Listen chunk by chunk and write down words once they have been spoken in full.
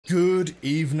Good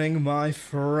evening, my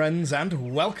friends,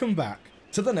 and welcome back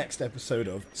to the next episode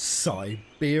of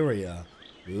Syberia.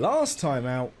 Last time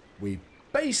out, we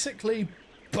basically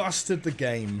busted the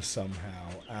game somehow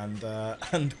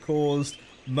and caused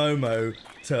Momo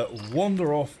to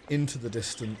wander off into the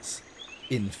distance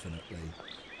infinitely.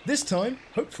 This time,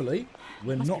 hopefully,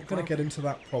 we're not going to get into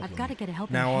that problem. I've got to get a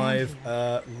helping now, hand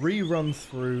I've here. rerun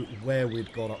through where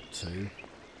we'd got up to,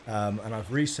 and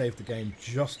I've resaved the game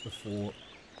just before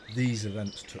these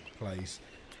events took place.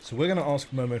 So we're going to ask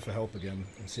Momo for help again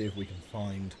and see if we can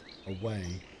find a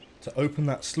way to open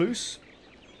that sluice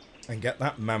and get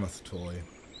that mammoth toy.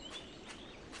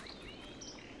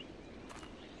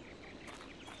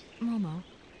 Momo,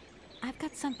 I've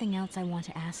got something else I want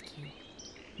to ask you.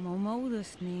 Momo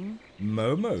listening.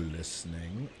 Momo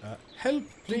listening. Help,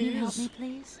 please. Can you help me,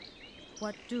 please?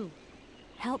 What do?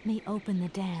 Help me open the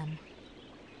dam.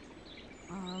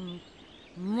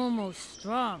 Momo's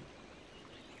strong.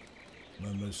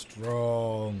 Momo's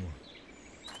strong.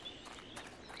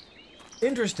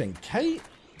 Interesting. Kate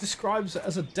describes it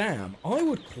as a dam. I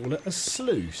would call it a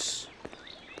sluice.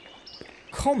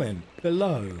 Comment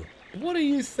below. What do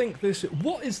you think this is?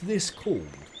 What is this called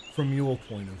from your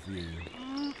point of view?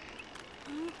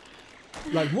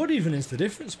 Like, what even is the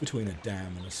difference between a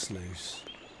dam and a sluice?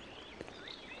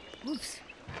 Oops.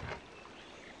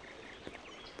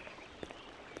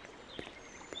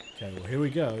 Okay, well, here we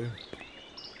go.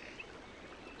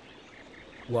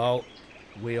 Well,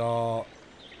 we are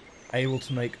able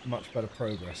to make much better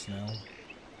progress now.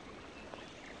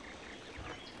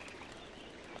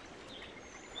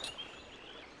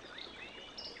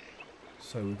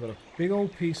 So we've got a big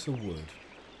old piece of wood.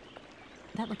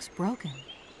 That looks broken.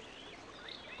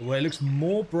 Well, it looks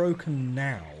more broken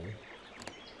now.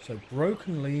 So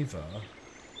broken lever.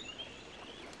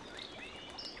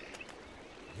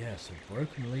 Yeah, so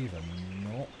broken lever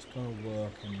not going to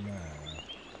work in there.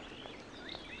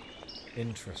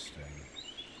 Interesting.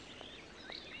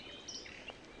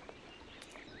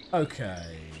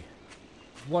 Okay.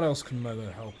 What else can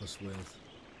Momo help us with?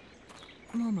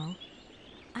 Momo,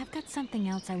 I've got something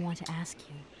else I want to ask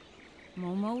you.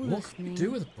 Momo What listening. can we do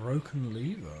with broken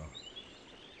lever?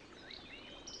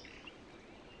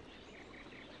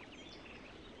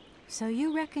 So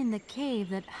you reckon the cave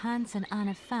that Hans and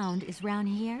Anna found is round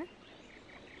here?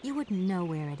 You wouldn't know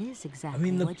where it is I exactly,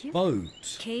 mean, the would you?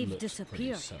 boat Cave looks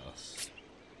disappear. pretty sus.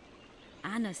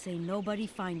 Anna say nobody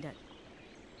find it.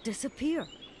 Disappear.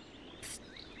 Psst.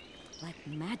 Like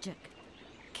magic.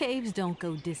 Caves don't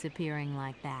go disappearing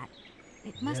like that.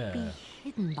 It must be Yeah.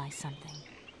 hidden by something.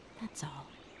 That's all.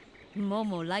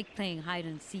 Momo like playing hide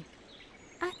and seek.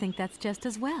 I think that's just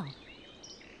as well.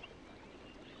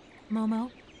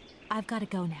 Momo, I've got to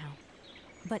go now.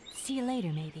 But see you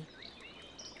later, maybe.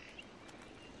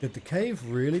 Did the cave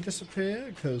really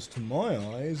disappear? Because to my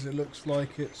eyes, it looks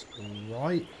like it's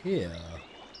right here.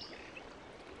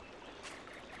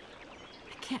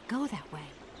 I can't go that way.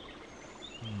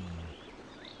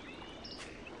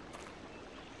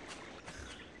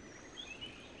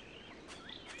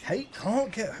 Kate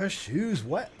can't get her shoes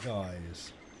wet,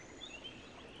 guys.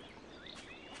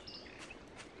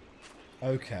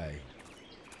 Okay.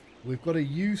 We've got a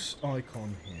use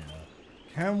icon here.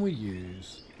 Can we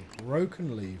use the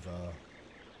broken lever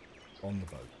on the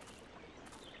boat?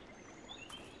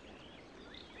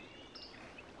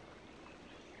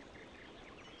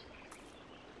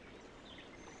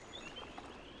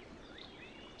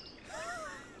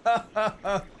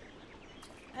 Ugh,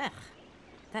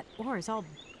 that oar is all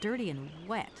dirty and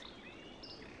wet.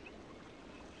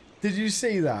 Did you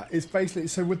see that? It's basically,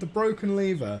 so with the broken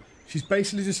lever, she's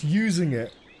basically just using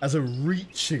it as a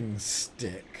reaching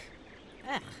stick.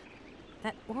 Ugh,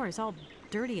 that oar is all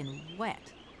dirty and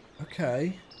wet.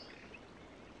 Okay.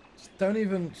 Just don't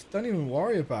even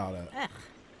worry about it. Ugh,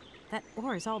 that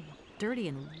oar is all dirty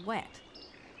and wet.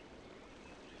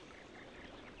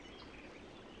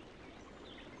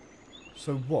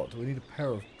 So what? Do we need a pair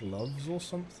of gloves or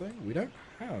something? We don't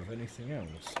have anything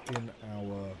else in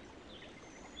our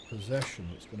possession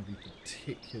that's going to be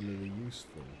particularly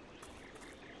useful.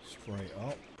 Straight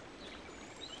up.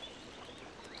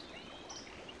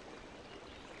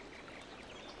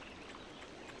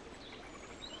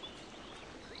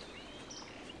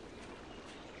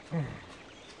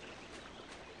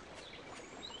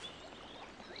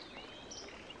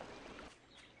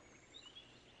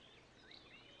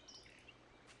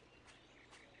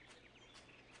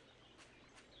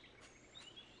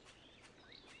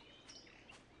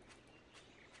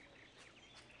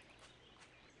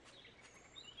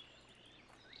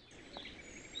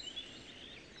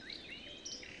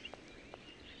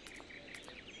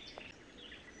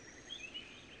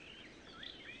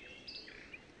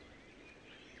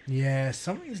 Yeah,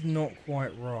 something's not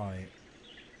quite right.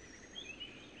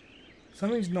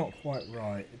 Something's not quite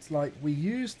right. It's like we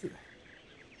used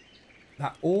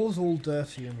that oar's all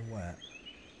dirty and wet.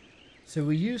 So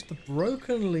we used the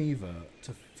broken lever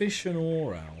to fish an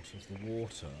oar out of the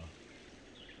water.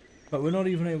 But we're not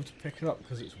even able to pick it up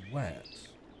because it's wet.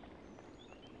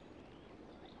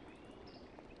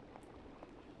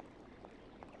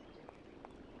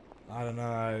 I don't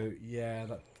know. Yeah,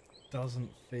 that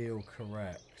doesn't feel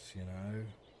correct, you know?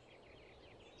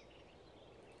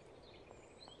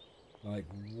 Like,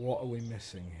 what are we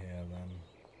missing here, then?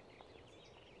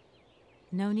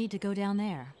 No need to go down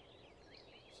there.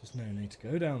 There's no need to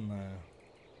go down there.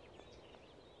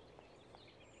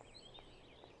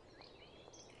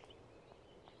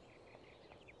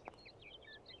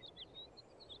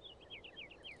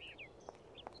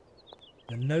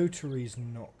 The notary's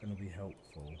not going to be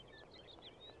helpful.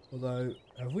 Although,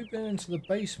 have we been into the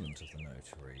basement of the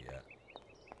notary yet?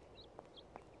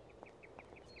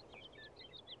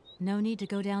 No need to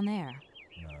go down there.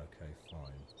 No, okay,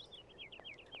 fine.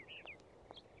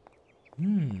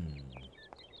 Hmm.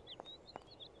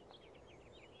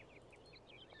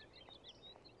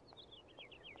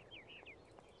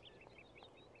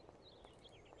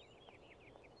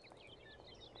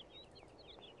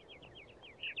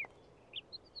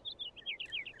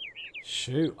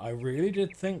 Shoot, I really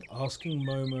did think asking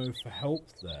Momo for help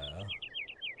there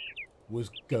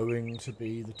was going to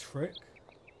be the trick.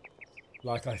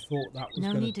 Like, I thought that was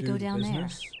No going need to to do go the down there.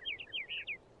 business.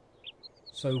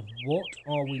 So what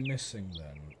are we missing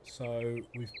then? So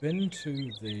we've been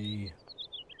to the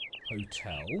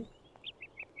hotel.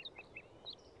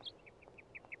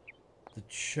 The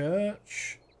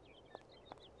church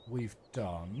we've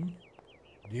done.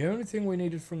 The only thing we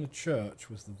needed from the church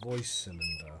was the voice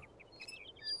cylinder.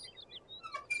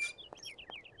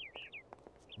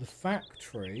 The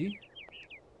factory.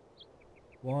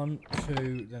 1,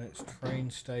 2, then it's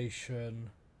train station.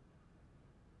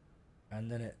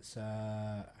 And then it's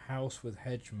house with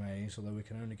hedge maze, although we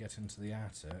can only get into the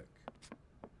attic.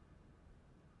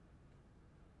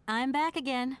 I'm back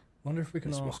again. Wonder if we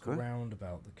can Miss ask Walker? around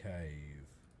about the cave.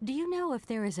 Do you know if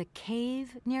there is a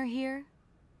cave near here?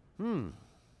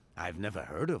 I've never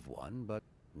heard of one, but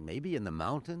maybe in the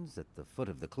mountains at the foot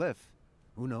of the cliff.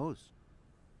 Who knows?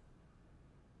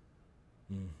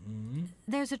 Mm-hmm.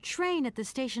 There's a train at the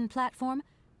station platform.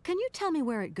 Can you tell me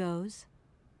where it goes?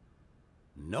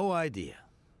 No idea.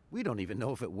 We don't even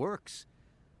know if it works.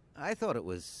 I thought it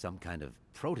was some kind of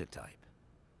prototype.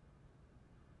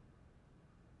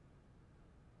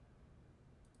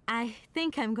 I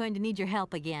think I'm going to need your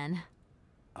help again.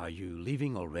 Are you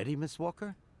leaving already, Miss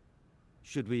Walker?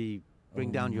 Should we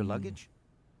bring down your luggage?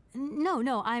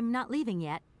 No, I'm not leaving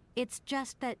yet. It's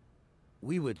just that...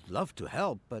 We would love to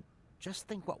help, but just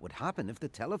think what would happen if the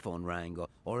telephone rang,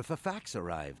 or if a fax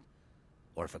arrived,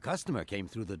 or if a customer came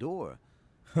through the door.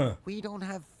 Huh. We don't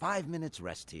have 5 minutes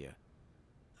rest here.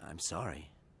 I'm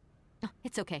sorry. Oh,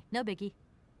 it's okay, no biggie.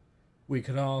 We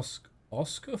could ask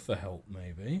Oscar for help,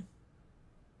 maybe.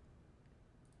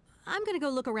 I'm gonna go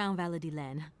look around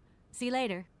Valladolid. See you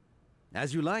later.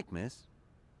 As you like, miss.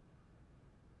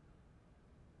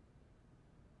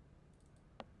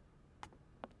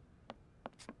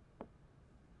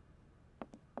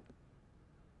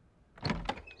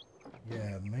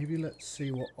 Yeah, maybe let's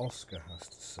see what Oscar has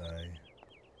to say.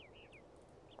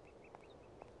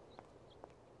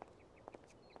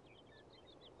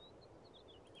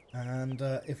 And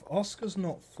if Oscar's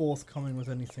not forthcoming with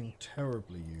anything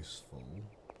terribly useful,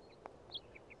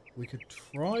 we could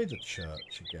try the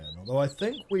church again. Although I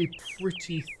think we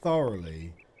pretty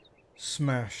thoroughly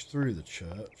smashed through the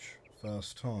church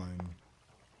first time.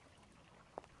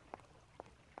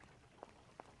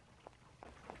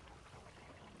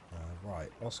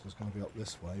 Right, Oscar's going to be up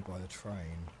this way by the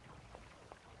train.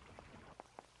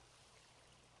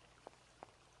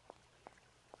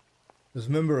 There's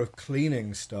a member of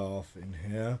cleaning staff in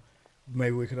here.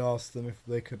 Maybe we could ask them if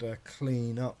they could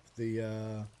clean up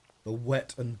the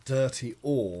wet and dirty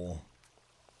ore.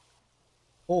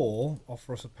 Or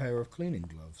offer us a pair of cleaning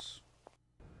gloves.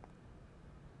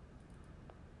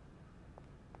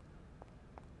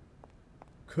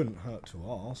 Couldn't hurt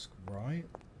to ask, right?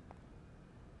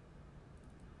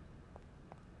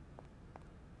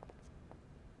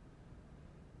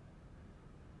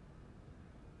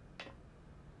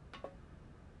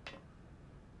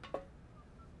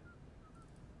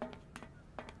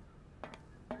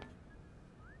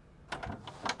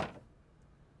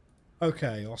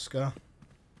 Okay, Oscar.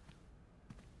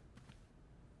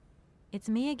 It's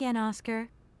me again, Oscar.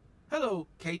 Hello,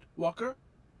 Kate Walker.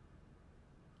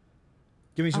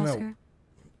 Give me some help. Oscar,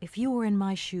 If you were in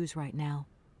my shoes right now,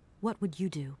 what would you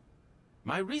do?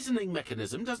 My reasoning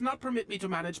mechanism does not permit me to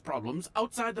manage problems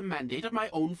outside the mandate of my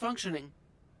own functioning.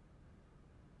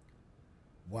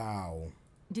 Wow.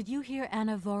 Did you hear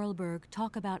Anna Vorarlberg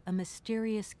talk about a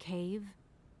mysterious cave?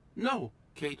 No,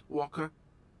 Kate Walker.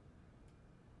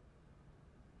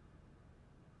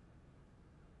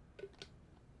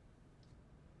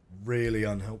 Really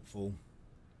unhelpful.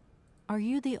 Are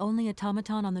you the only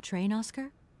automaton on the train,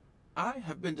 Oscar? I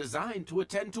have been designed to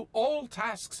attend to all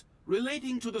tasks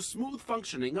relating to the smooth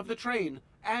functioning of the train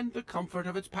and the comfort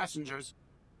of its passengers.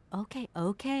 Okay,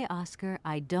 Oscar.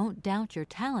 I don't doubt your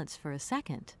talents for a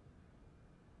second.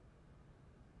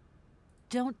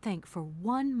 Don't think for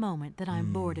one moment that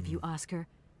I'm bored of you, Oscar,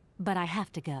 but I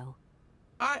have to go.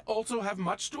 I also have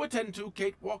much to attend to,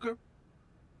 Kate Walker.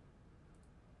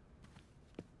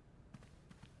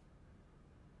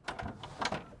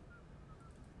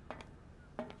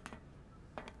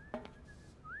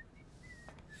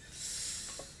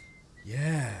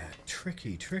 Yeah,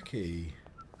 tricky.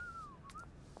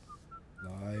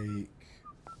 Like,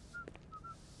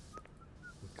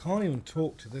 we can't even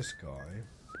talk to this guy.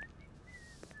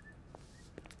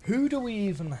 Who do we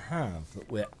even have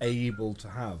that we're able to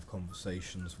have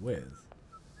conversations with?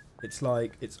 It's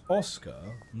like, it's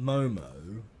Oscar,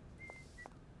 Momo,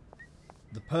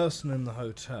 the person in the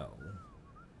hotel.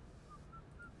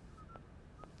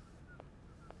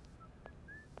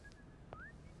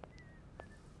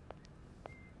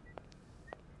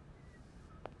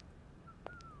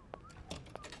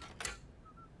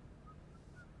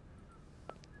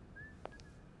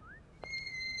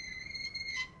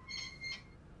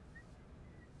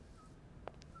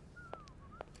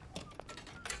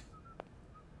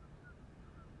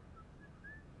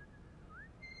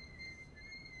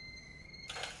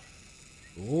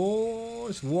 Oh,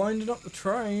 it's winding up the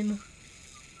train.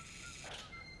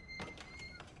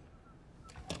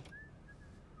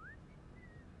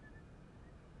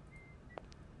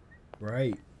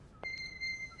 Great.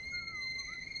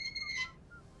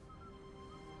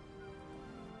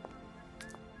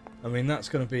 I mean, that's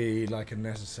going to be like a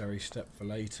necessary step for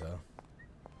later.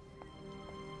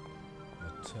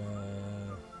 But,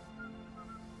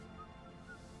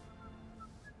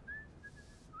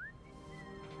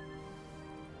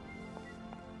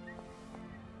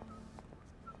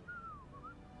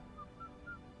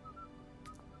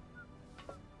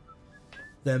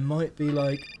 there might be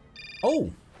like...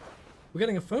 Oh! We're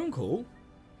getting a phone call.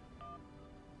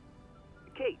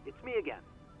 Kate, it's me again.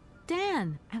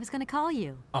 Dan, I was gonna call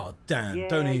you. Oh, Dan,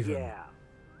 don't even. Yeah.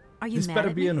 Are you This mad better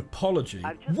at be me? an apology.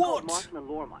 I've just What? called Martin and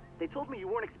Lormont. They told me you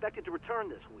weren't expected to return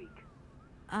this week.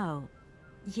 Oh,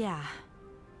 yeah.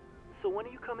 So when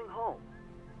are you coming home?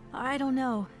 I don't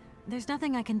know. There's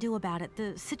nothing I can do about it.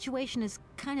 The situation is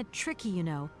kind of tricky, you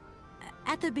know.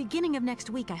 At the beginning of next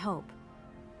week, I hope.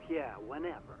 Yeah,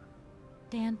 whenever.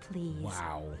 Dan, please.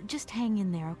 Wow. Just hang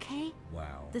in there, okay?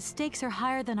 Wow. The stakes are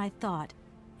higher than I thought.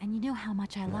 And you know how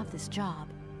much I love this job.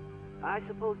 I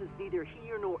suppose it's neither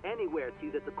here nor anywhere to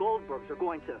you that the Goldbergs are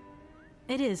going to...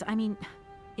 It is. I mean,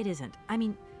 it isn't. I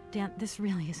mean, Dan, this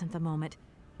really isn't the moment.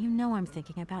 You know I'm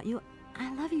thinking about you.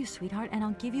 I love you, sweetheart, and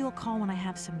I'll give you a call when I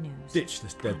have some news. Ditch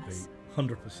this Promise.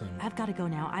 deadbeat. 100%. I've got to go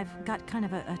now. I've got kind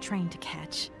of a train to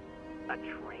catch. A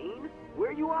train? Where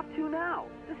are you off to now?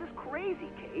 This is crazy,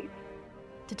 Kate.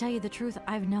 To tell you the truth,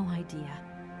 I've no idea.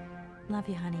 Love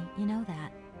you, honey. You know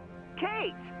that.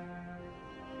 Kate!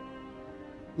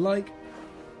 Like,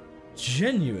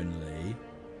 genuinely,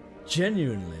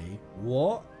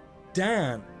 what?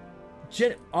 Dan,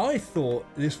 I thought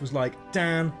this was like,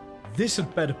 Dan, this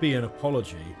had better be an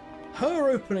apology. Her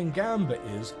opening gambit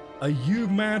is, are you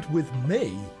mad with me?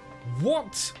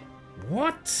 What?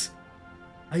 What?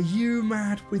 Are you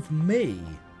mad with me?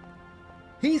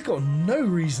 He's got no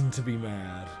reason to be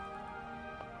mad.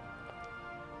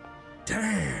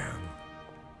 Damn.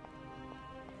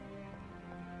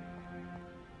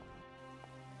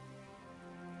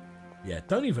 Yeah,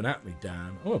 don't even at me,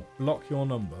 Dan. I'm gonna block your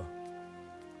number.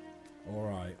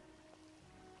 Alright.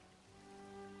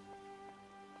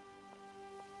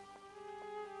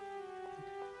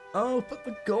 Oh, but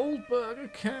the Goldberg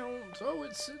account. Oh,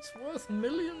 it's worth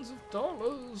millions of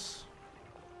dollars.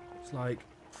 It's like,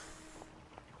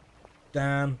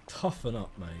 Dan, toughen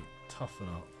up, mate. Toughen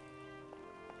up.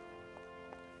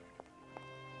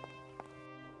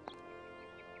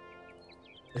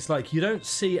 It's like you don't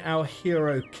see our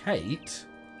hero Kate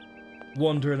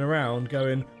wandering around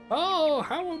going, oh,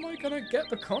 how am I going to get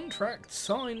the contract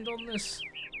signed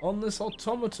on this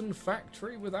automaton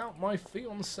factory without my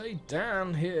fiancé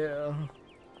Dan here?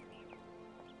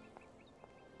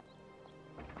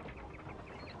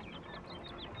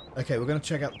 Okay, we're going to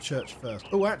check out the church first.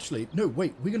 Oh, actually, no,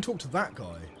 wait. We can talk to that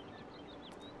guy.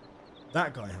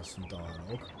 That guy has some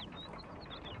dialogue.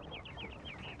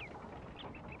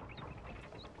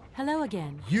 Hello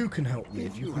again. You can help me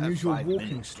If if you you can have use your 5 walking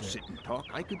minutes to stick. sit and talk,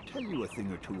 I could tell you a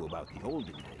thing or two about the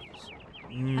olden days.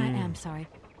 I am sorry.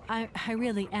 I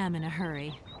really am in a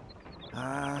hurry.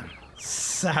 Ah,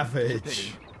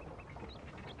 Savage.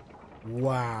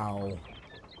 Wow.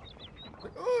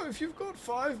 Like, oh, if you've got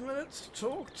 5 minutes to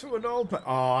talk to an old man.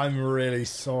 Oh, I'm really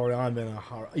sorry. I'm in a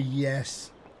hurry.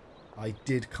 Yes, I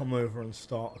did come over and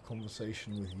start a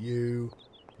conversation with you.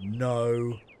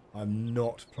 No, I'm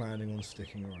not planning on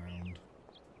sticking around.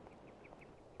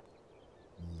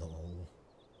 Lol.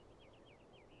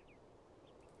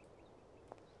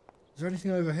 Is there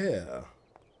anything over here?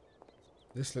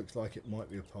 This looks like it might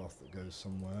be a path that goes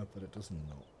somewhere, but it does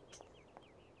not.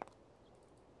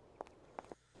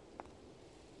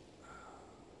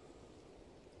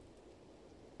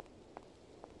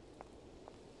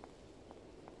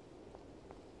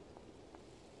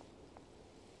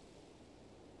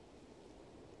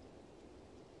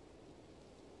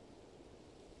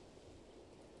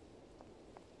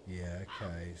 Yeah,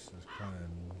 okay, so there's kind of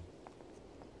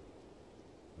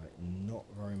like not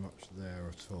very much there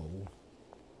at all.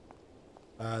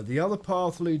 The other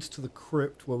path leads to the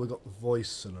crypt where we got the voice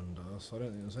cylinder, so I don't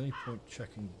think there's any point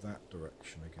checking that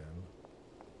direction again.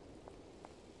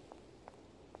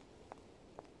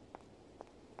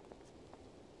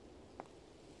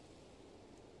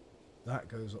 That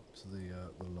goes up to the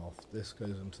loft. This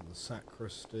goes into the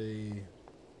sacristy.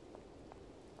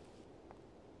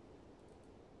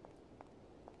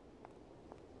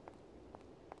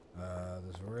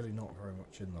 There's really not very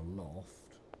much in the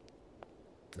loft.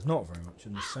 There's not very much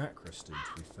in the sacristy,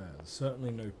 to be fair. There's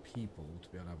certainly no people to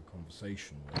be able to have a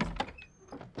conversation with.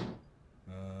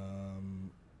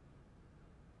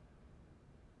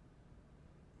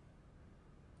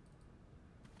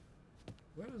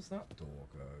 Where does that door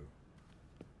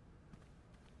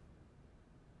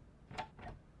go?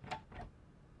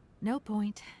 No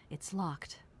point. It's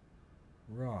locked.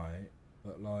 Right,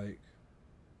 but like,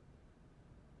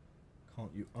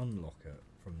 can't you unlock it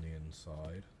from the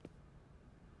inside?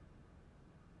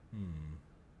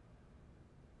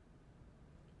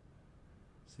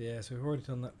 So yeah, so we've already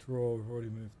done that drawer, we've already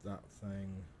moved that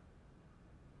thing.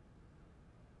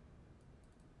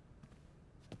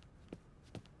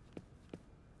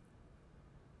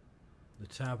 The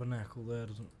tabernacle there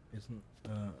isn't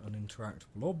an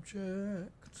interactable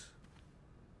object.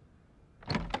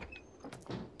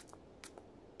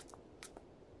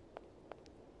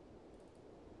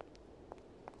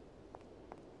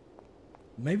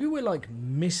 Maybe we're like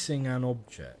missing an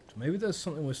object. Maybe there's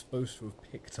something we're supposed to have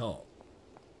picked up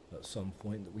at some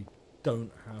point that we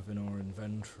don't have in our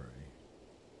inventory.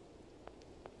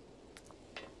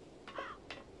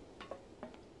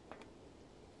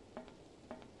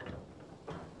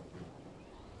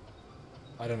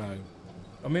 I don't know.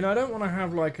 I mean, I don't want to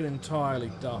have like an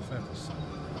entirely duff episode,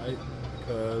 right?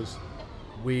 Because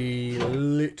we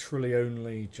literally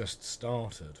only just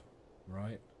started,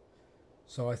 right?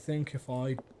 So I think if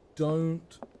I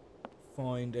don't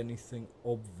find anything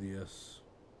obvious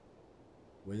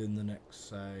within the next,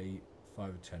 say, 5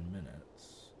 or 10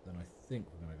 minutes, then I think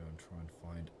we're going to go and try and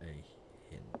find a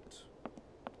hint.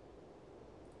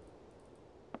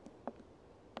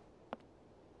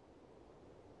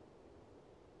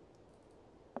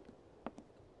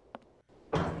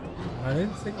 I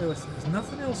don't think there's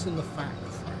nothing else in the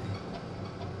factory.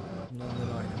 None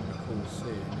that I can recall seeing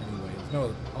anyway. There's no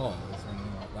other paths or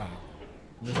anything like that.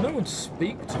 And there's no one to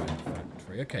speak to in the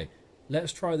factory. Okay,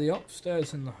 let's try the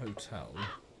upstairs in the hotel.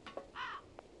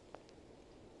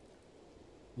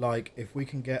 Like, if we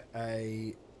can get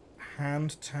a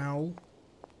hand towel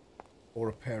or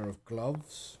a pair of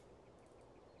gloves,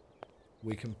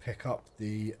 we can pick up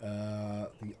the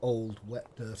old wet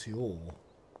dirty ore.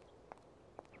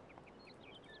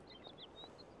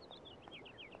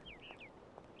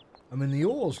 I mean, the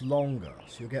ore's longer,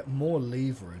 so you'll get more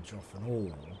leverage off an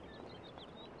ore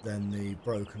than the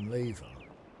broken lever.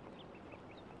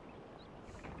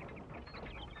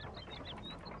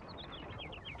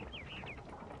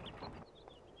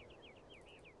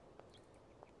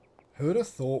 Who would have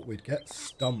thought we'd get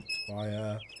stumped by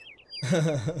a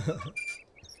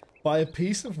by a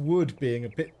piece of wood being a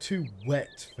bit too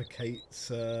wet for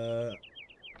Kate's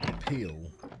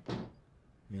appeal,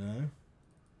 you know?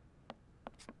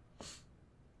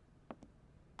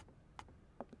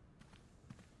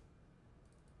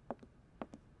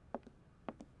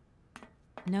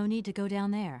 No need to go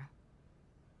down there.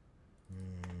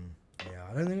 Yeah,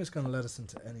 I don't think it's going to let us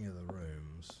into any of the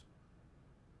rooms.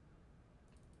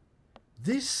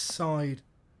 This side...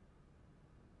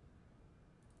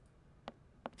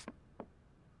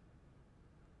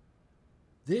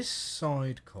 This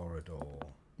side corridor...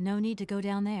 No need to go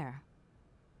down there.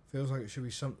 Feels like it should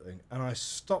be something. And I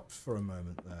stopped for a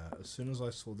moment there as soon as I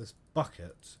saw this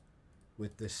bucket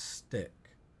with this stick.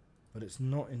 But it's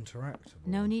not interactable.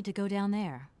 No need to go down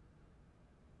there.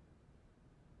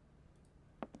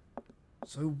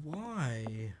 So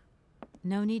why?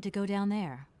 No need to go down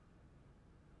there.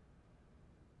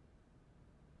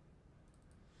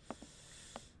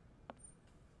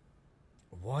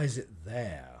 Why is it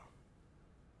there?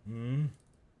 Hmm?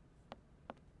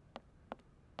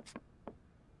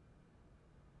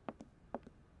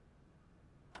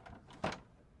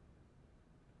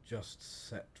 Just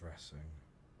set dressing.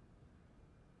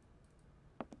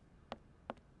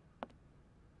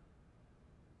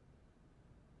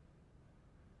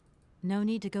 No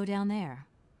need to go down there.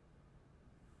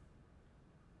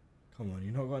 Come on,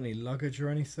 you not got any luggage or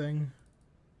anything?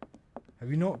 Have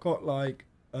you not got like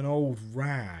an old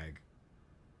rag,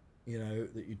 you know,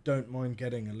 that you don't mind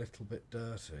getting a little bit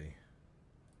dirty?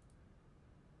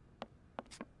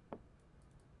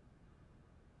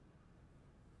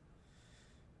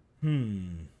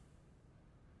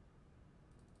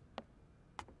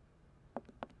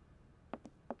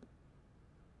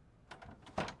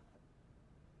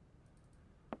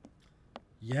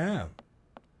 Yeah.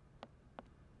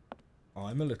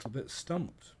 I'm a little bit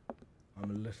stumped.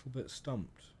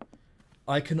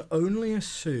 I can only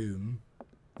assume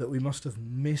that we must have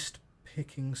missed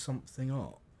picking something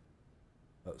up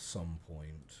at some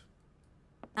point.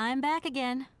 I'm back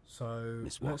again. So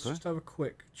Miss let's Walker? just have a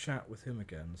quick chat with him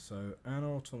again. So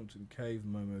Anna, automaton, cave,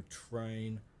 Momo,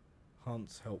 train,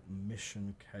 Hunt's help,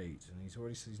 mission, Kate, and he's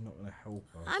already said he's not going to help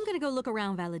us. I'm gonna go look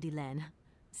around Valadilen.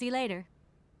 See you later.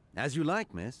 As you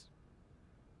like, miss.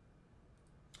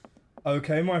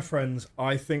 Okay, my friends,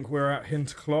 I think we're at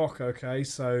hint clock, okay?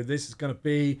 So this is going to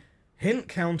be hint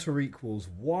counter equals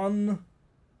 1.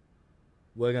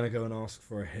 We're going to go and ask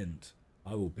for a hint.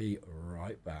 I will be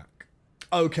right back.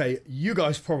 Okay, you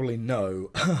guys probably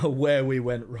know where we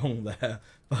went wrong there.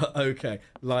 But okay,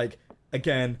 like,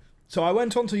 again, so I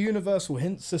went onto Universal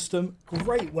Hint System.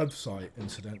 Great website,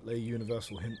 incidentally,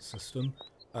 Universal Hint System.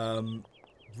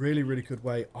 Really, really good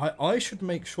way. I should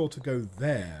make sure to go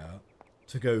there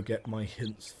to go get my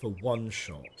hints for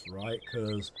one-shot, right?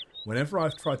 Because whenever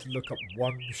I've tried to look up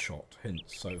one-shot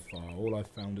hints so far, all I've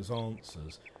found is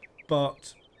answers.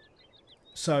 But,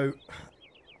 so,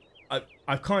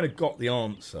 I've kind of got the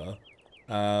answer.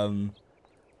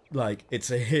 Like,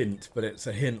 it's a hint, but it's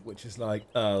a hint which is like,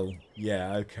 oh,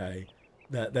 yeah, okay.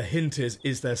 The hint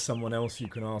is there someone else you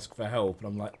can ask for help? And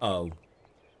I'm like, oh,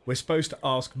 we're supposed to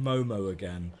ask Momo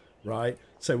again, right?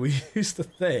 So we use the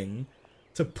thing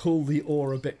to pull the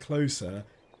ore a bit closer.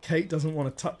 Kate doesn't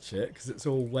want to touch it because it's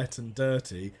all wet and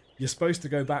dirty. You're supposed to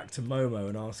go back to Momo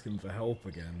and ask him for help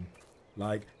again.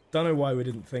 Like, don't know why we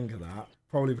didn't think of that.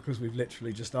 Probably because we've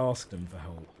literally just asked him for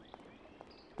help.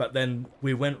 But then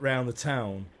we went round the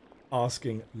town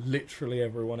asking literally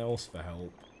everyone else for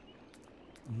help.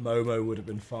 Momo would have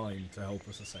been fine to help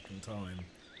us a second time.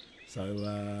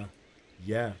 So,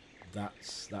 yeah,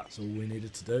 that's all we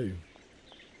needed to do.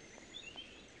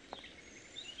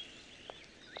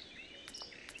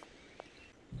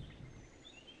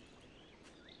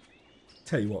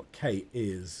 Tell you what, Kate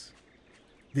is.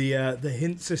 The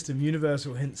hint system,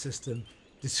 Universal Hint System,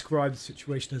 describes the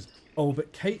situation as, oh,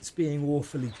 but Kate's being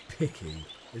awfully picky,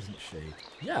 isn't she?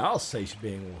 Yeah, I'll say she's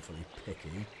being awfully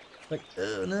picky. Like,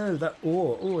 oh no, that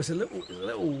ore, oh, it's a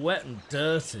little wet and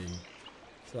dirty.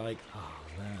 It's like, oh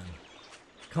man,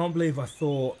 can't believe I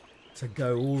thought to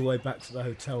go all the way back to the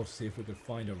hotel to see if we could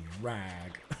find a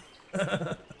rag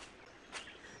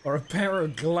or a pair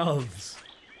of gloves.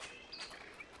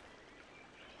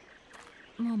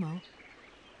 Momo,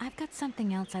 I've got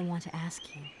something else I want to ask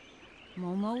you.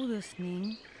 Momo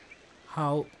listening.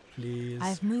 Help, please.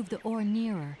 I've moved the ore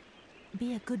nearer.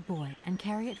 Be a good boy and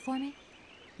carry it for me?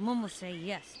 Momo say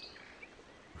yes.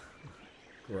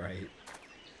 Great.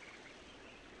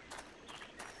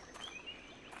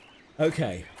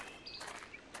 Okay.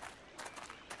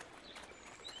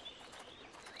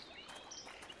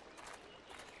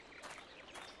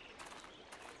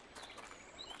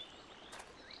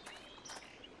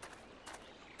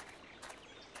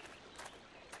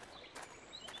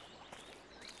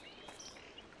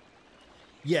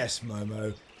 Yes,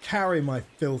 Momo. Carry my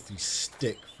filthy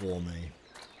stick for me.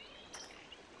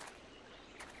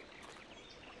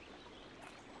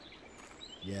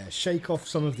 Yeah, shake off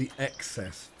some of the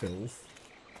excess filth.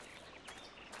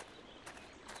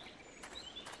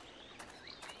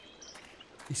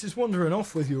 He's just wandering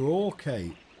off with your oar,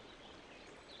 Kate.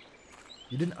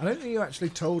 You didn't. I don't think you actually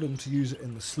told him to use it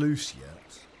in the sluice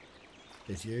yet.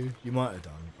 Did you? You might have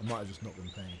done. I might have just not been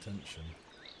paying attention.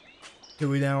 Do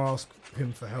we now ask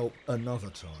him for help another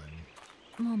time?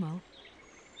 Momo,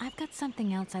 I've got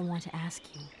something else I want to ask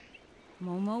you.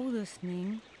 Momo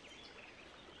listening.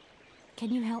 Can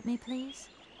you help me, please?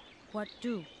 What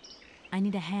do? I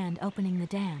need a hand opening the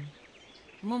dam.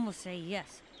 Momo say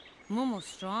yes. Momo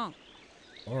strong.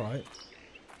 All right.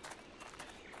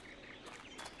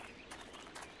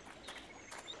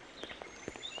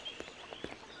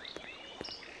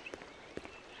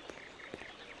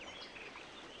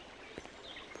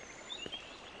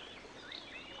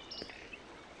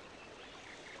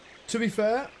 To be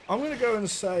fair, I'm going to go and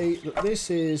say that this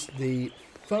is the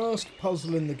first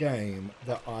puzzle in the game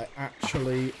that I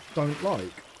actually don't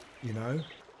like, you know?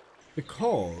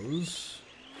 Because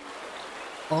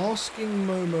asking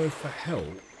Momo for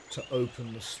help to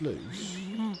open the sluice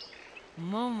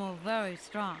Momo very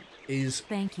strong. is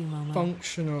Thank you, Momo.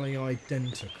 functionally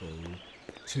identical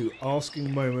to asking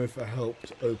Momo for help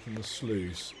to open the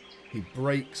sluice. He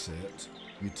breaks it,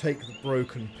 you take the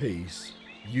broken piece,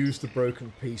 use the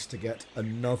broken piece to get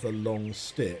another long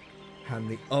stick, hand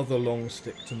the other long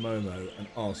stick to Momo and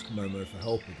ask Momo for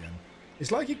help again.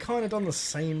 It's like you kind of done the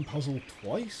same puzzle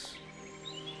twice.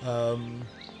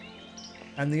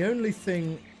 And the only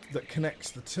thing that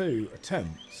connects the two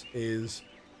attempts is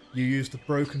you use the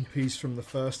broken piece from the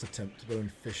first attempt to go and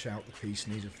fish out the piece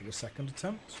needed for the second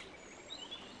attempt.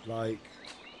 Like,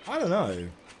 I don't know.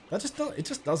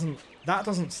 That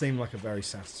doesn't seem like a very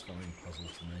satisfying puzzle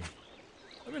to me.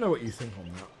 Let me know what you think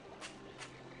on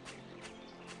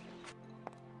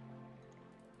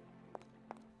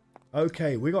that.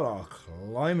 Okay, we got our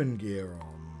climbing gear on.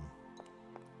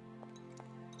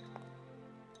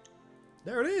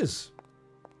 There it is.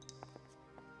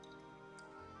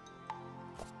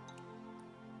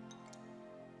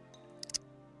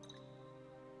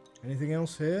 Anything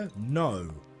else here? No.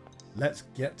 Let's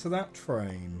get to that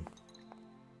train.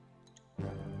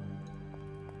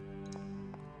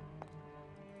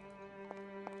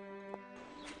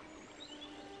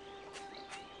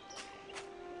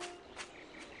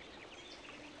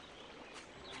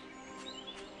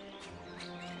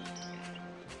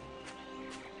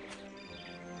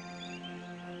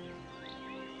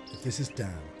 This is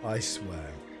Dan, I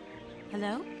swear.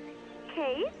 Hello?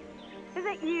 Kate? Is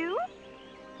that you?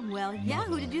 Well, yeah,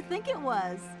 who did you think it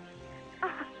was?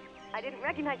 I didn't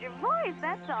recognize your voice,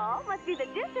 that's all. Must be the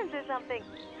distance or something.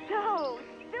 So,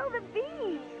 spill the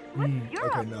beans. What's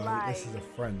Europe okay, no, like? this is a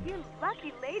friend. You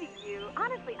lucky lady, you.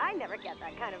 Honestly, I never get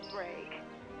that kind of break.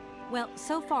 Well,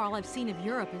 so far all I've seen of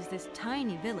Europe is this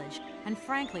tiny village, and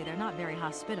frankly, they're not very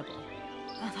hospitable.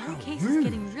 The whole case is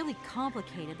getting really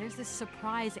complicated. There's this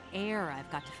surprise heir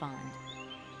I've got to find.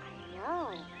 I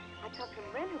know. I talked to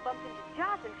Lynn, who bumped into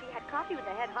Joss, and she had coffee with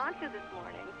the head honcho this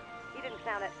morning. He didn't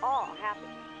sound at all happy.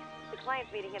 The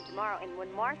client's meeting him tomorrow, and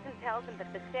when Marston tells him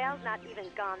that the sale's not even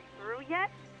gone through yet,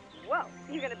 whoa,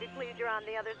 you're gonna be pleased you're on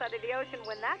the other side of the ocean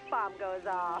when that bomb goes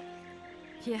off.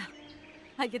 Yeah,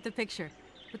 I get the picture.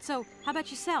 But so, how about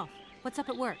yourself? What's up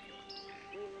at work?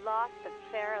 We lost the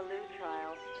Farah Lou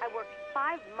trial. I worked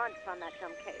 5 months on that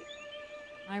dumb case.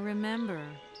 I remember.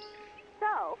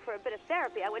 So, for a bit of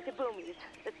therapy, I went to Boomy's.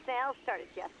 The sale started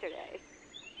yesterday.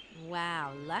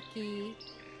 Wow, lucky.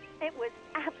 It was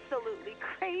absolutely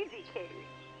crazy, Katie.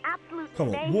 Absolute Come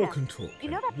on, mayhem. walk and talk. You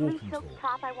know Kate, that blue walk and silk talk.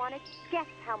 top I wanted? Guess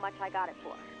how much I got it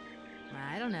for?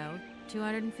 I don't know,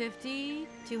 250,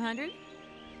 200?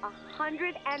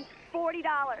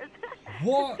 $140.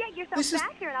 What? Get yourself This is-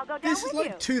 back here and I'll go down This with is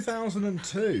like you.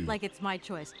 2002. Like it's my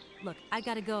choice. Look, I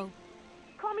gotta go.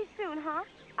 Call me soon, huh?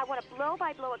 I want a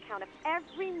blow-by-blow account of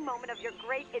every moment of your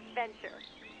great adventure.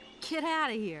 Get out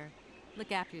of here.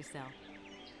 Look after yourself.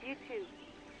 You too.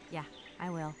 Yeah, I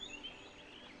will.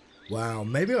 Wow,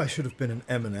 maybe I should have been an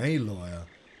M&A lawyer.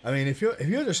 I mean, if you're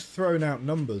just throwing out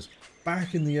numbers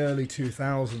back in the early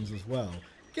 2000s as well,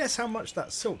 guess how much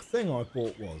that silk thing I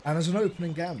bought was? And as an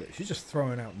opening gambit, she's just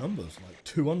throwing out numbers like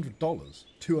 $200,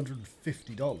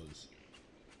 $250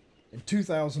 in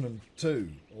 2002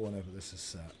 or whenever this is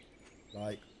set.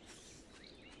 Like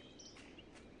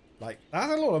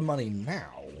that's a lot of money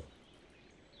now.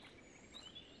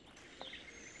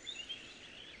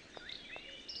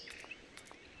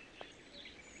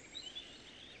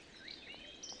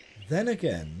 Then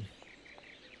again,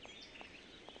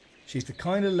 she's the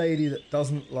kind of lady that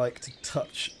doesn't like to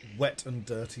touch wet and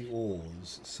dirty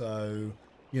oars. So,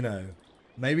 you know,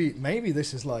 maybe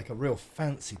this is like a real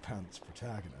fancy pants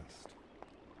protagonist.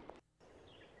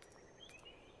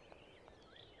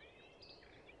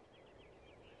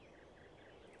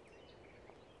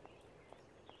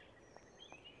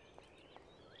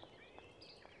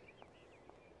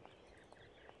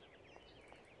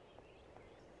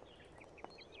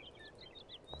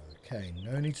 Okay,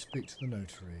 no need to speak to the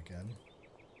notary again.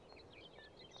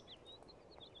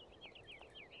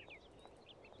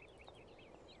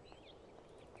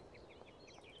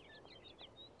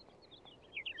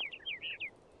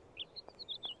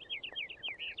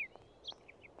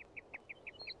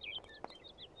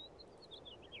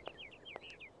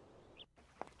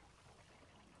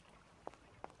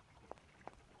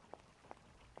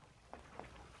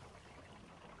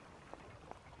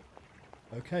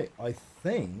 Okay, I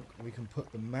think we can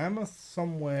put the mammoth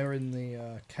somewhere in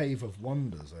the Cave of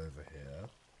Wonders over here.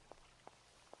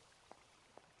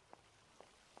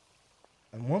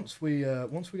 And once we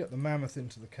get the mammoth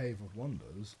into the Cave of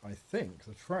Wonders, I think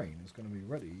the train is going to be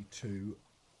ready to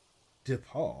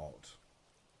depart.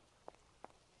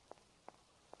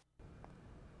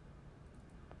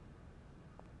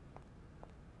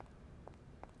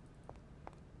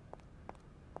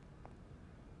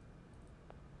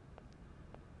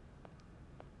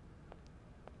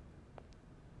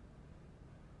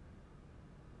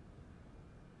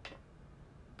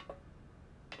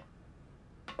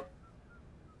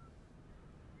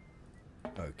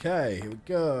 Okay, here we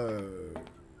go.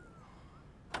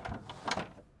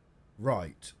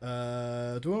 Right.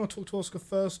 Do we want to talk to Oscar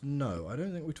first? No, I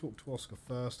don't think we talk to Oscar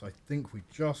first. I think we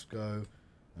just go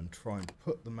and try and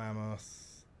put the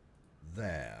mammoth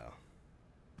there.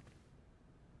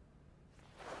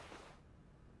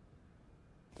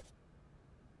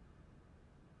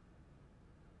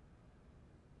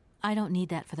 I don't need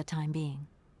that for the time being.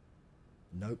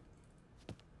 Nope.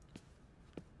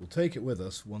 We'll take it with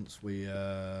us once we find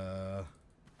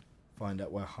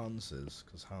out where Hans is,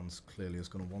 because Hans clearly is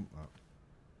going to want that.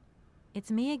 It's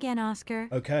me again, Oscar.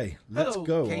 Okay, let's Hello,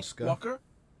 go, Kate Oscar. Walker.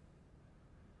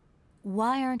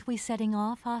 Why aren't we setting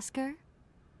off, Oscar?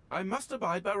 I must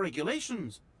abide by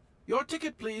regulations. Your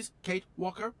ticket, please, Kate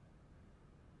Walker.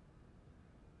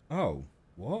 Oh,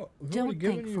 what? We've Don't already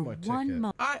given think you for my one ticket.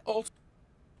 moment. I also...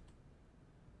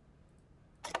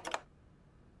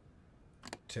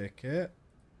 Ticket.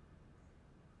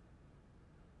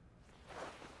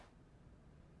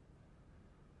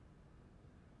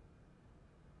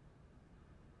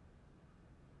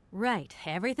 Right,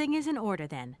 everything is in order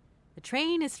then. The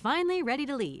train is finally ready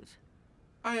to leave.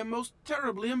 I am most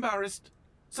terribly embarrassed.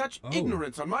 Such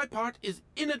ignorance on my part is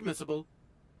inadmissible.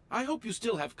 I hope you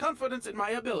still have confidence in my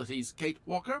abilities, Kate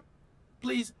Walker.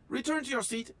 Please return to your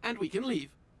seat and we can leave.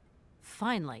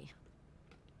 Finally.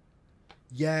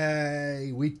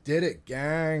 Yay, we did it,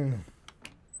 gang.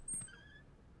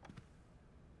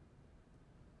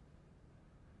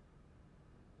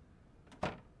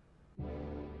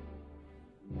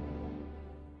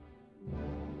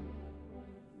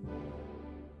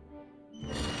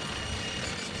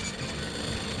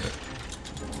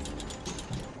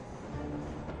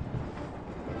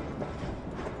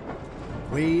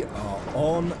 We are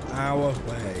on our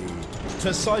way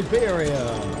to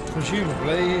Syberia,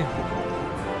 presumably.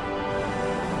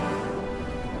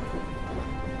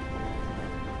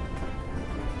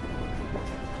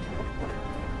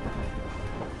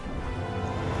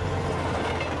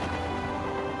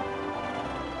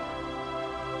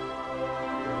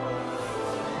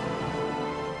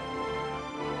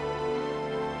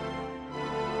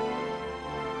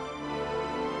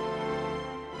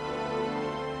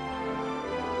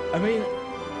 I mean,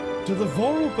 do the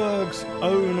Vorarlbergs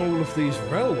own all of these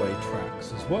railway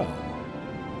tracks as well?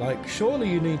 Like, surely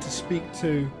you need to speak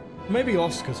to... Maybe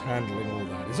Oscar's handling all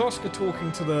that. Is Oscar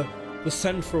talking to the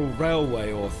Central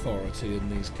Railway Authority in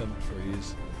these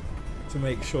countries to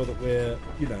make sure that we're,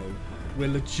 you know, we're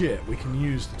legit, we can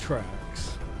use the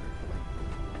tracks?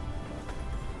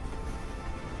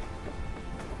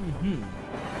 Mm-hmm.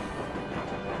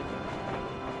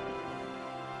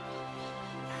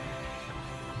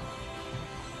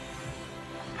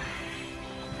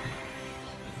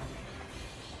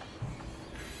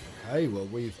 Okay, well,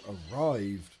 we've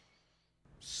arrived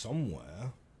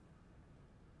somewhere.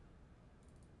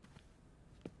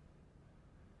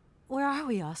 Where are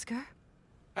we, Oscar?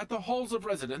 At the halls of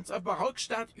residence of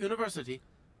Barockstadt University.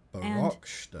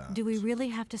 Barockstadt. Do we really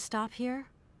have to stop here?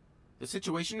 The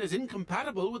situation is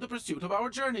incompatible with the pursuit of our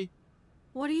journey.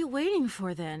 What are you waiting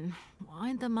for, then?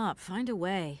 Wind them up. Find a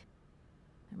way.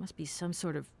 There must be some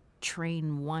sort of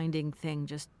train winding thing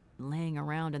just laying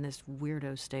around in this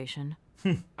weirdo station.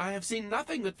 I have seen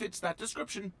nothing that fits that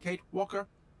description, Kate Walker.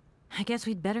 I guess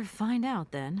we'd better find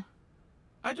out, then.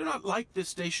 I do not like this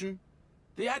station.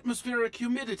 The atmospheric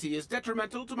humidity is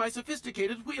detrimental to my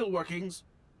sophisticated wheel workings.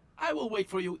 I will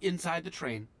wait for you inside the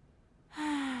train.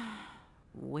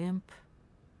 Wimp.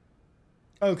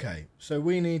 Okay, so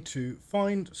we need to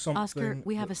find something. Oscar,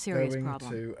 we have a that's serious going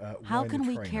problem. to, How wind the can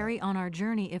we train carry up. on our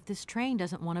journey if this train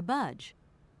doesn't want to budge?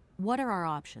 What are our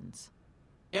options?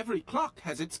 Every clock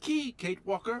has its key, Kate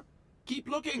Walker. Keep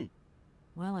looking.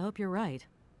 Well, I hope you're right.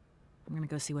 I'm gonna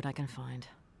go see what I can find.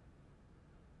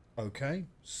 Okay,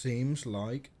 seems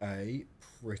like a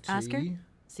pretty... Oscar,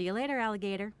 see you later,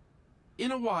 alligator.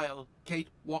 In a while, Kate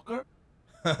Walker.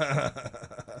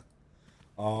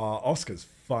 Oscar's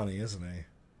funny, isn't he?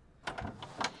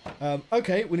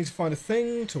 Okay, we need to find a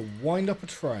thing to wind up a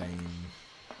train.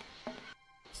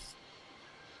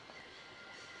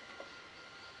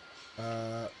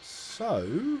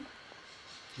 So...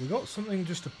 we got something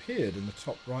just appeared in the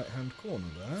top right-hand corner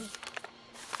there.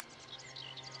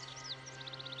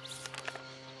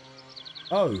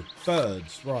 Oh,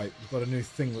 birds. Right, we've got a new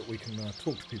thing that we can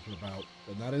talk to people about,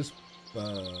 and that is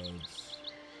birds.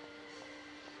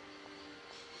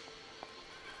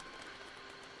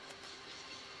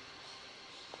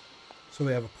 So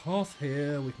we have a path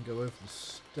here, we can go over the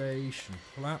station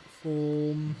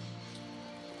platform.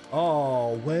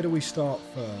 Oh, where do we start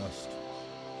first?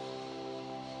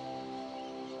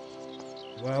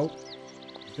 Well,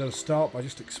 you've got to start by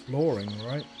just exploring,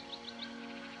 right?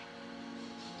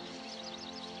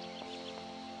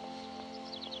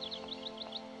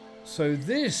 So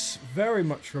this very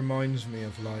much reminds me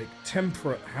of like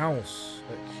Temperate House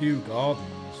at Kew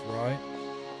Gardens, right?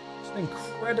 It's an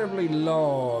incredibly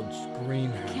large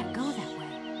greenhouse. Can't go that way.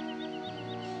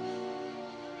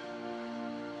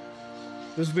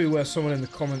 This will be where someone in the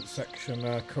comment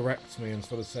section corrects me and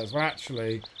sort of says, well,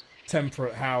 actually,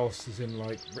 Temperate House is in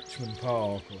like Richmond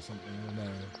Park or something. I don't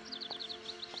know.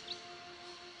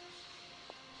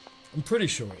 I'm pretty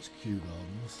sure it's Kew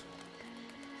Gardens.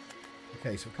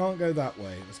 Okay, so we can't go that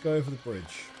way. Let's go over the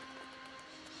bridge.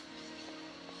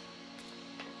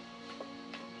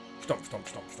 Stomp, stomp,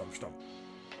 stomp, stomp, stomp.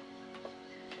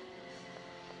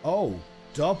 Oh,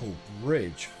 double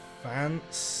bridge.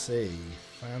 Fancy.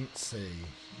 Fancy.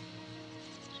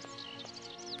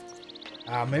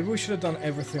 Maybe we should have done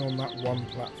everything on that one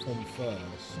platform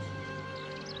first.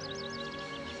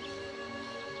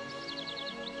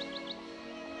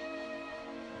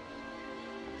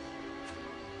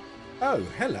 Oh,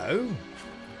 hello.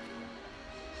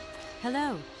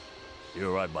 Hello.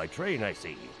 You arrived by train, I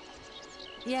see.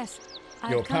 Yes,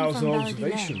 Your I've come powers from of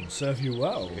Valladolid. observation serve you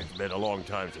well. It's been a long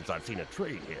time since I've seen a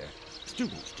train here.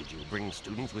 Students, did you bring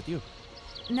students with you?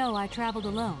 No, I traveled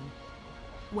alone.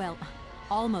 Well,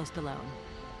 almost alone.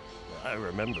 I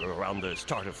remember around the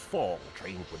start of fall,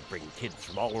 trains would bring kids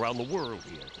from all around the world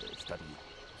here to study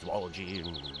zoology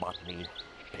and botany,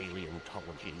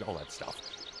 paleontology, all that stuff.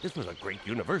 This was a great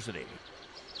university.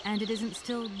 And it isn't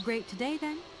still great today,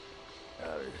 then?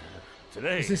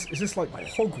 Today... Is this like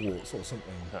Hogwarts or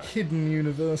something? Hidden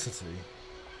university?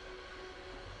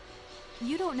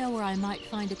 You don't know where I might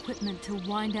find equipment to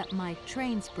wind up my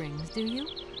train springs, do you?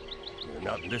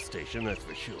 Not in this station, that's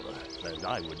for sure. And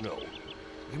I would know.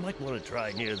 You might want to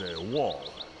try near the wall.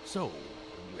 So,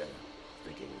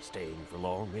 thinking of staying for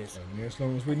long, miss? Only as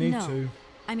long as we need No. to.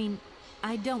 I mean,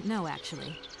 I don't know,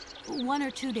 actually. 1 or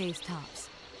 2 days tops.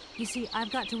 You see,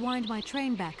 I've got to wind my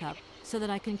train back up so that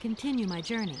I can continue my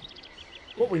journey.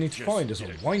 What we need to Just, find is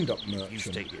a wind-up If you merchant.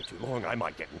 stay here too long, I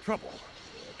might get in trouble.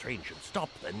 The train should stop,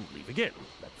 then leave again.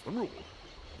 That's the rule.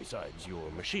 Besides, your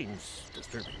machine's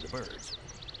disturbing the birds.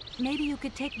 Maybe you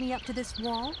could take me up to this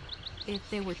wall? If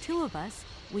there were 2 of us,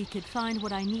 we could find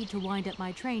what I need to wind up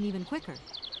my train even quicker.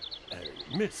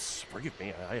 Miss, forgive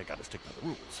me, I gotta stick by the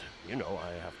rules. You know,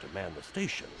 I have to man the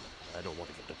station. I don't want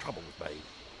to get into trouble with my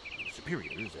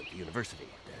superiors at the university.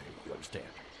 You understand?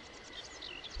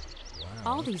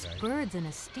 Wow, All these birds in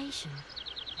a station.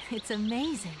 It's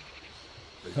amazing.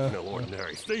 There's no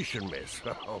ordinary station, miss.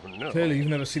 Oh, no. Clearly you've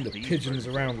never seen the These pigeons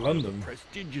birds around are part of London. The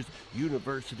prestigious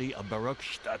University of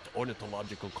Baruchstadt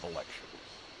Ornithological Collection.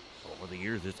 Over the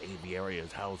years, this aviary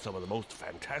has housed some of the most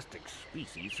fantastic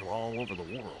species from all over the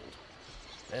world.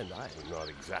 And I am not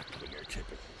exactly your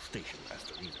typical station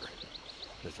master either.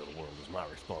 This little world is my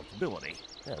responsibility,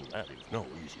 and that is no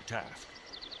easy task.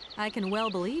 I can well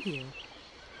believe you.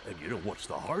 And you know what's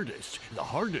the hardest? The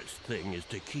hardest thing is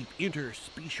to keep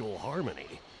interspecial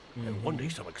harmony. And one day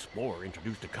some explorer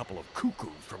introduced a couple of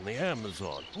cuckoos from the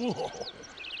Amazon. Whoa!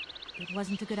 It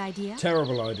wasn't a good idea?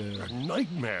 Terrible idea. A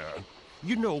nightmare.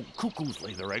 You know, cuckoos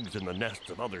lay their eggs in the nests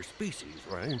of other species,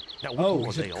 right? Now, Oh, before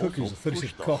he said they cuckoos. also I thought he push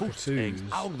said the host eggs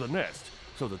cockatoos. out of the nest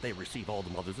so that they receive all the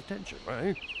mother's attention,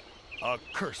 right?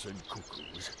 Accursed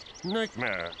cuckoos.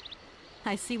 Nightmare.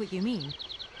 I see what you mean.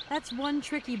 That's one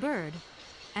tricky bird.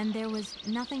 And there was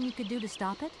nothing you could do to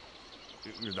stop it?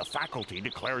 The faculty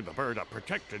declared the bird a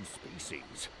protected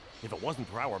species. If it wasn't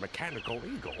for our mechanical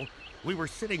eagle, we were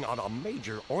sitting on a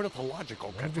major ornithological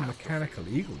What did the catastrophe. mechanical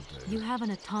eagle do? You have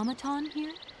an automaton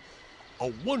here?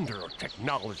 A wonder of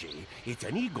technology. It's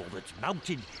an eagle that's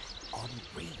mounted on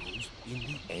rails in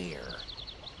the air.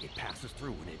 It passes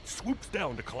through and it swoops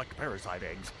down to collect parasite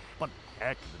eggs. But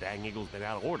heck, the dang eagle's been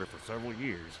out of order for several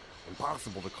years.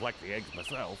 Impossible to collect the eggs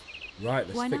myself. Right,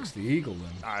 let's Why fix not? the eagle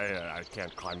then. I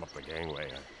can't climb up the gangway.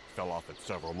 I fell off it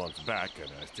several months back and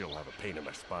I still have a pain in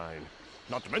my spine.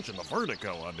 Not to mention the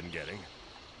vertigo I've been getting.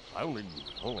 I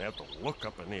only have to look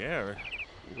up in the air.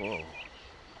 Whoa.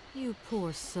 You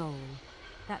poor soul.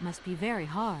 That must be very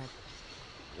hard.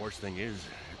 Worst thing is,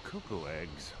 cuckoo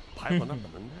eggs piling up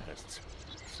in the nests.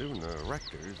 Soon the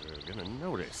rectors are gonna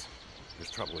notice.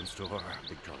 There's trouble in store,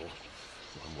 big trouble.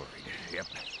 I'm worried. Yep,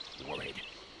 worried.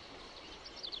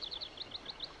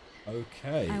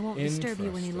 Okay, I won't disturb you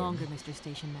any interesting. longer, Mr.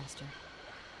 Station Master.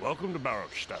 Welcome to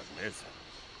Barrockstadt, miss.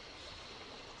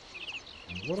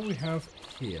 What do we have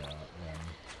here then?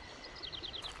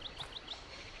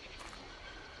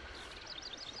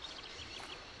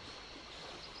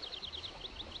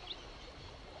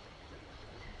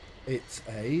 It's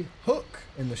a hook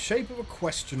in the shape of a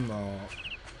question mark.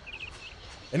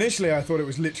 Initially I thought it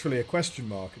was literally a question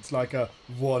mark. It's like a,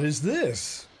 what is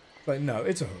this? Like, no,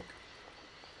 it's a hook.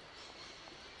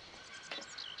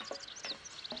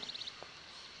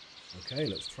 Okay,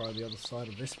 let's try the other side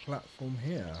of this platform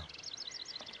here.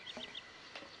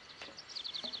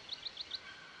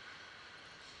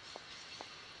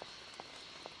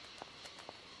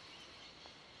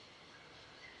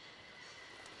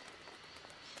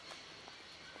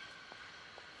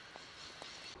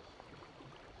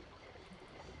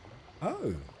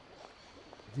 Oh,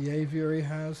 the aviary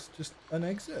has just an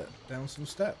exit down some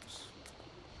steps.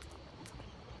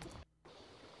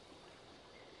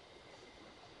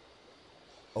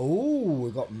 Oh,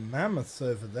 we've got mammoths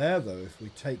over there though if we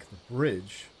take the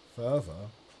bridge further.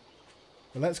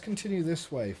 But let's continue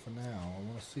this way for now. I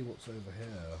want to see what's over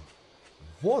here.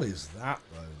 What is that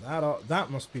though?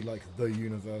 That must be like the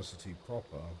university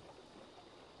proper.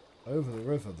 Over the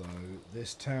river, though,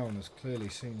 this town has clearly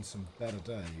seen some better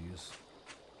days.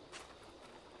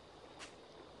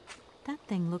 That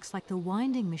thing looks like the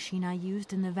winding machine I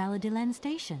used in the Valladolid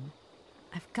station.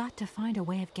 I've got to find a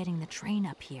way of getting the train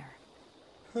up here.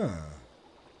 Huh.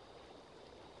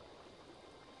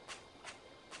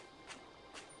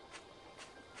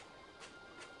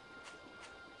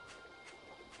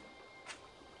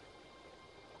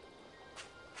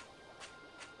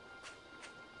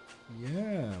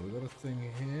 Yeah, we got a thing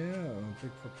here, a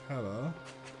big propeller.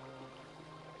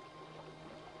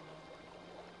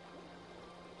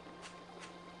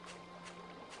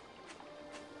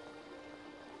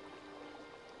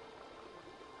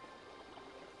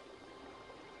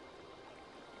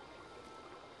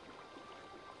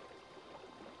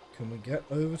 Can we get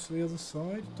over to the other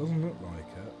side? Doesn't look like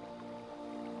it.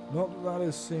 Not that that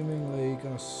is seemingly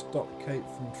going to stop Kate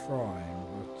from trying,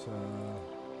 but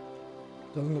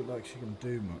doesn't look like she can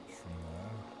do much from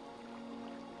there.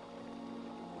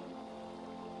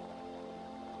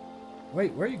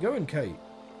 Wait, where are you going, Kate?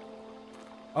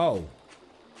 Oh.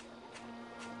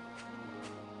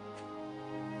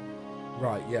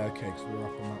 Right, yeah, okay, because we're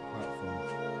up on that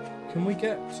platform. Can we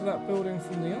get to that building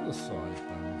from the other side,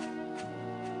 then?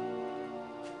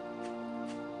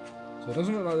 So it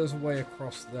doesn't look like there's a way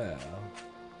across there.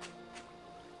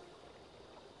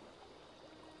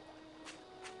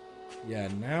 Yeah,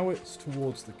 now it's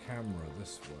towards the camera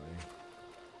this way.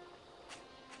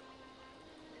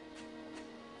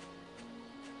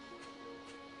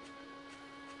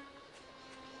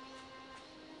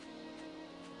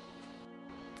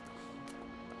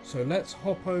 So let's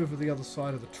hop over the other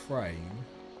side of the train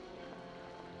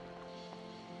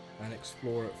and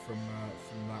explore it from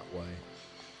that way.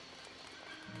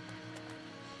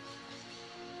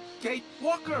 Kate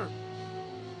Walker!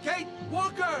 Kate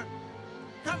Walker!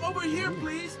 Come over here,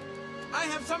 please! I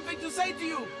have something to say to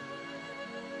you!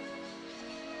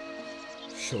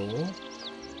 Sure.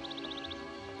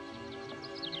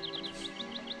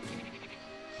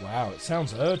 Wow, it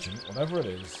sounds urgent, whatever it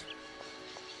is.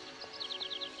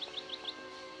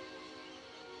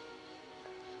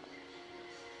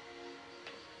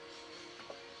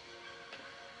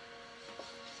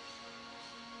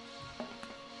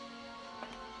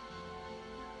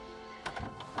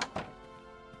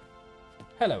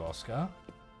 Hello, Oscar.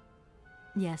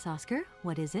 Yes, Oscar,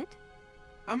 what is it?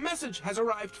 A message has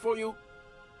arrived for you.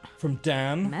 From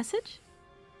Dan. Message?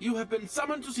 You have been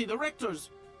summoned to see the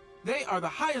rectors. They are the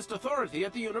highest authority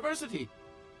at the university.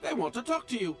 They want to talk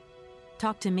to you.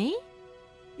 Talk to me?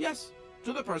 Yes,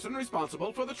 to the person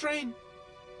responsible for the train.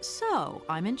 So,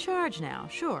 I'm in charge now.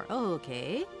 Sure,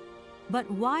 okay. But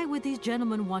why would these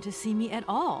gentlemen want to see me at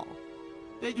all?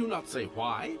 They do not say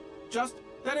why, just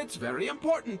that it's very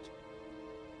important.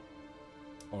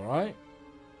 All right,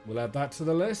 we'll add that to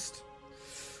the list.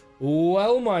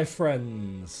 Well, my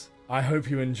friends, I hope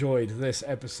you enjoyed this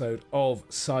episode of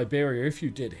Syberia. If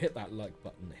you did, hit that like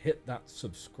button, hit that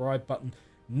subscribe button.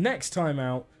 Next time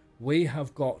out, we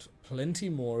have got plenty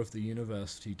more of the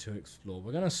university to explore.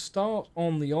 We're going to start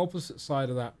on the opposite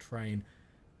side of that train,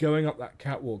 going up that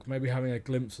catwalk, maybe having a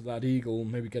glimpse of that eagle,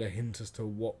 maybe get a hint as to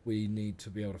what we need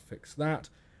to be able to fix that.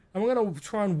 And we're going to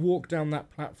try and walk down that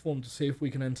platform to see if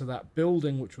we can enter that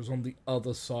building, which was on the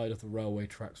other side of the railway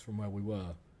tracks from where we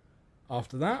were.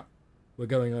 After that, we're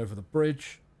going over the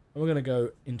bridge, and we're going to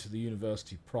go into the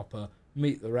university proper,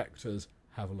 meet the rectors,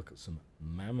 have a look at some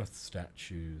mammoth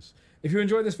statues. If you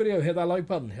enjoyed this video, hit that like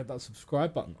button, hit that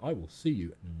subscribe button. I will see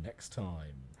you next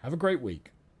time. Have a great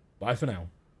week. Bye for now.